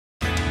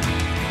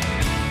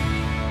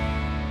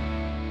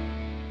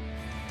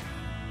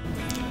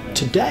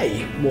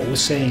today, what we're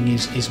seeing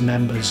is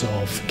members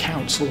of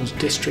councils,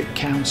 district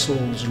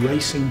councils,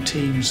 racing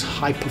teams,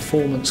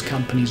 high-performance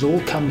companies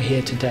all come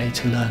here today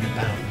to learn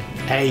about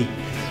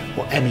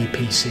what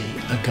MEPC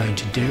are going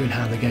to do and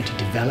how they're going to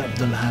develop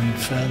the land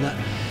further,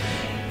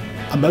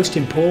 and most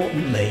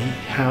importantly,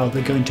 how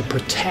they're going to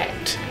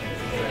protect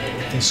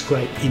this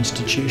great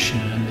institution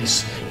and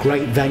this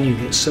great venue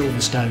that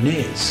Silverstone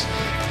is.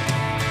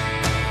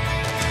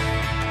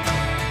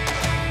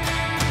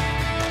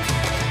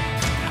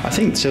 I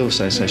think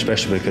Silverstone is so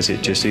special because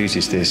it just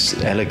oozes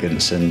this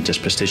elegance and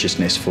just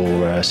prestigiousness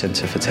for a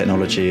centre for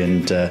technology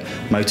and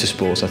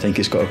motorsports. I think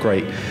it's got a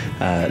great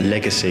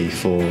legacy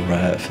for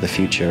the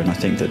future, and I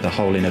think that the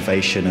whole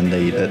innovation and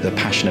the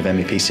passion of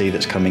MEPC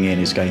that's coming in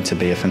is going to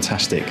be a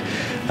fantastic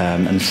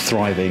and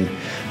thriving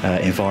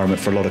environment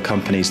for a lot of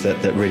companies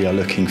that really are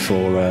looking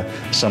for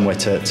somewhere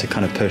to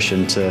kind of push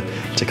and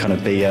to kind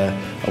of be a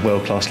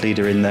world-class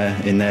leader in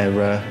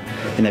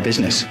their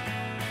business.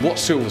 What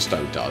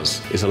Silverstone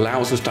does is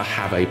allows us to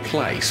have a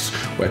place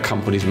where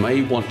companies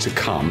may want to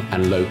come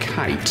and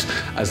locate,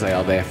 as they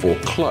are therefore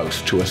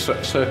close to a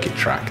circuit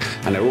track,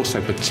 and they're also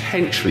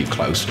potentially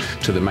close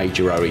to the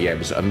major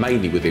OEMs that are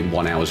mainly within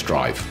 1 hour's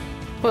drive.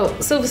 Well,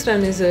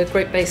 Silverstone is a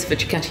great base for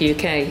Ducati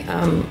UK.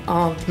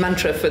 Our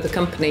mantra for the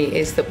company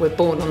is that we're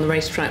born on the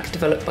racetrack,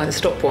 developed by the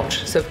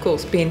stopwatch. So of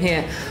course, being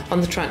here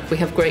on the track, we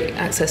have great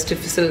access to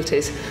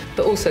facilities,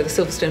 but also the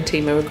Silverstone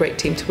team are a great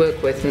team to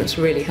work with, and it's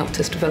really helped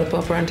us develop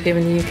our brand here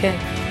in the UK.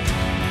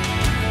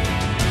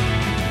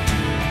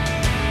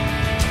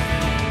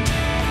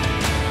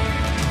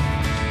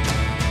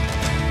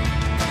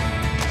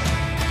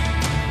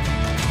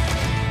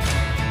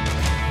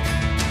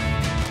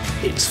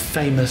 It's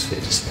famous,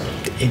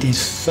 it is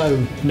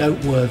so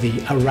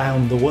noteworthy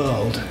around the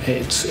world.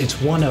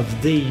 It's one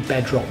of the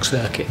bedrock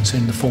circuits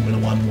in the Formula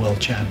One World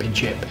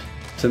Championship.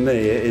 To me,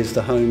 it is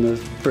the home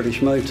of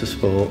British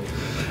motorsport,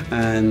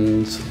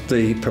 and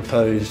the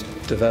proposed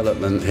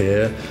development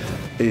here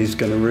is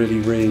going to really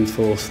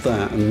reinforce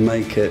that and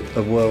make it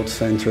a world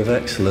centre of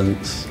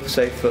excellence.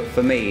 So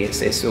for me,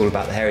 it's all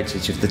about the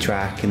heritage of the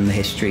track and the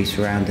history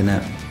surrounding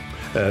it.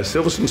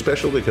 Silverstone's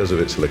special because of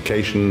its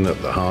location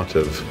at the heart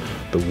of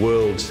the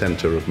world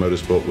centre of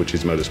motorsport, which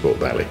is Motorsport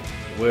Valley.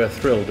 We're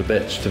thrilled to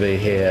bits to be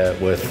here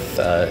with,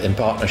 in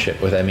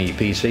partnership with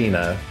MEPC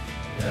now.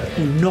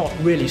 Not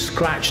really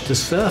scratched the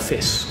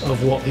surface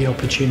of what the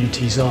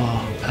opportunities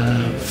are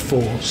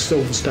for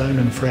Silverstone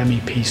and for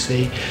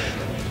MEPC,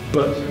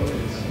 but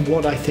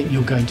what I think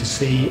you're going to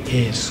see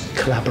is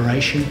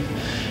collaboration.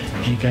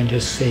 You're going to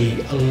see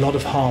a lot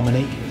of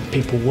harmony,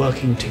 people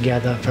working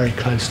together very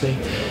closely.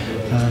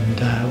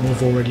 And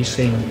we've already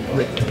seen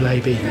Rick de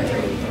Blaby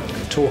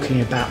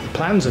talking about the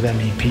plans of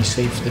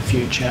MEPC for the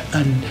future,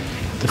 and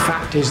the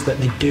fact is that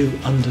they do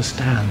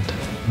understand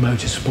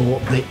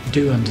motorsport, they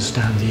do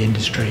understand the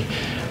industry,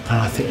 and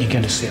I think you're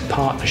going to see a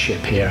partnership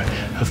here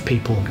of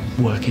people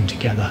working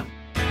together.